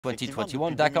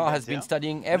2021, Dakar has been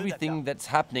studying everything that's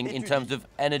happening in terms of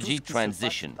energy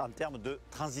transition.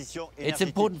 It's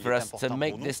important for us to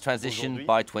make this transition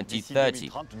by 2030.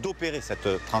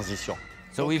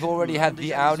 So we've already had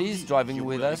the Audis driving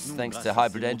with us thanks to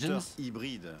hybrid engines,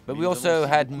 but we also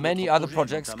had many other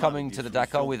projects coming to the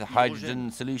Dakar with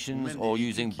hydrogen solutions or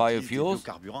using biofuels.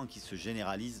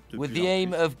 With the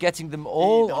aim of getting them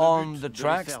all on the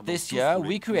tracks this year,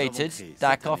 we created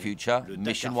Dakar Future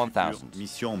Mission 1000.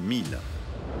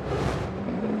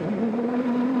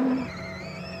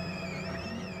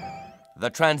 The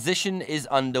transition is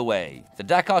underway. The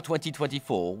Dakar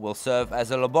 2024 will serve as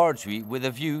a laboratory with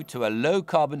a view to a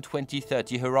low-carbon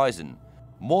 2030 horizon.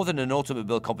 More than an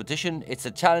automobile competition, it's a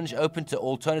challenge open to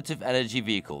alternative energy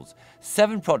vehicles.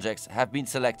 7 projects have been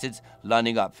selected,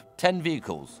 lining up 10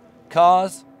 vehicles: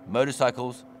 cars,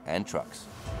 motorcycles and trucks.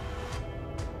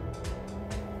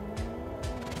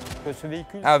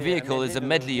 Our vehicle is a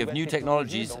medley of new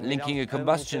technologies linking a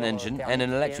combustion engine and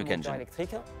an electric engine.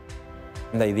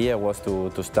 The idea was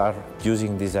to start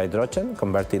using this hydrogen,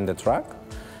 converting the truck,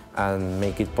 and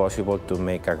make it possible to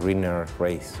make a greener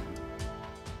race.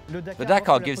 The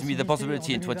Dakar gives me the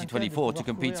possibility in 2024 to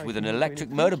compete with an electric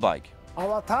motorbike.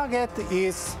 Our target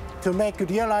is to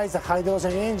realize the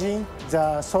hydrogen engine,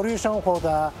 the solution for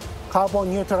the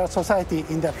carbon neutral society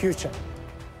in the future.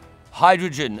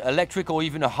 Hydrogen, electric or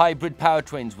even a hybrid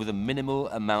powertrains with a minimal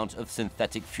amount of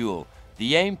synthetic fuel.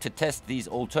 The aim to test these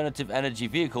alternative energy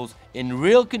vehicles in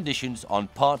real conditions on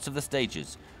parts of the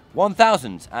stages.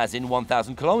 1,000, as in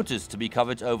 1,000 kilometers to be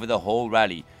covered over the whole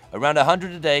rally. Around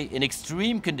 100 a day in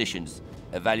extreme conditions.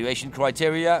 Evaluation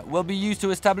criteria will be used to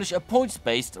establish a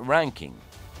points-based ranking.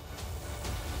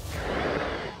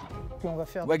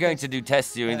 We're going to do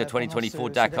tests during the 2024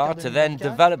 Dakar to then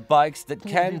develop bikes that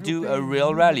can do a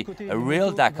real rally, a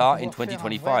real Dakar in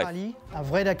 2025. Un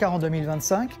vrai Dakar en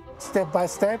 2025. Step by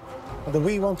step,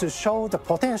 we want to show the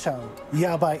potential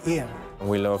year by year.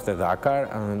 We love the Dakar,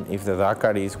 and if the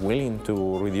Dakar is willing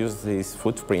to reduce this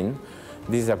footprint,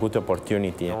 this is a good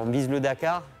opportunity.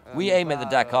 We aim at the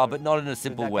Dakar, but not in a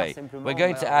simple way. We're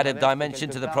going to add a dimension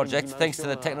to the project thanks to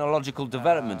the technological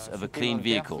developments of a clean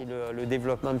vehicle.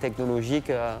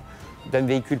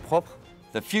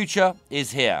 The future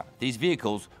is here. These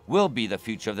vehicles will be the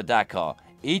future of the Dakar.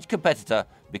 Each competitor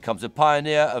becomes a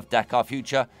pioneer of Dakar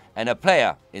Future and a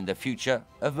player in the future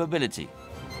of mobility.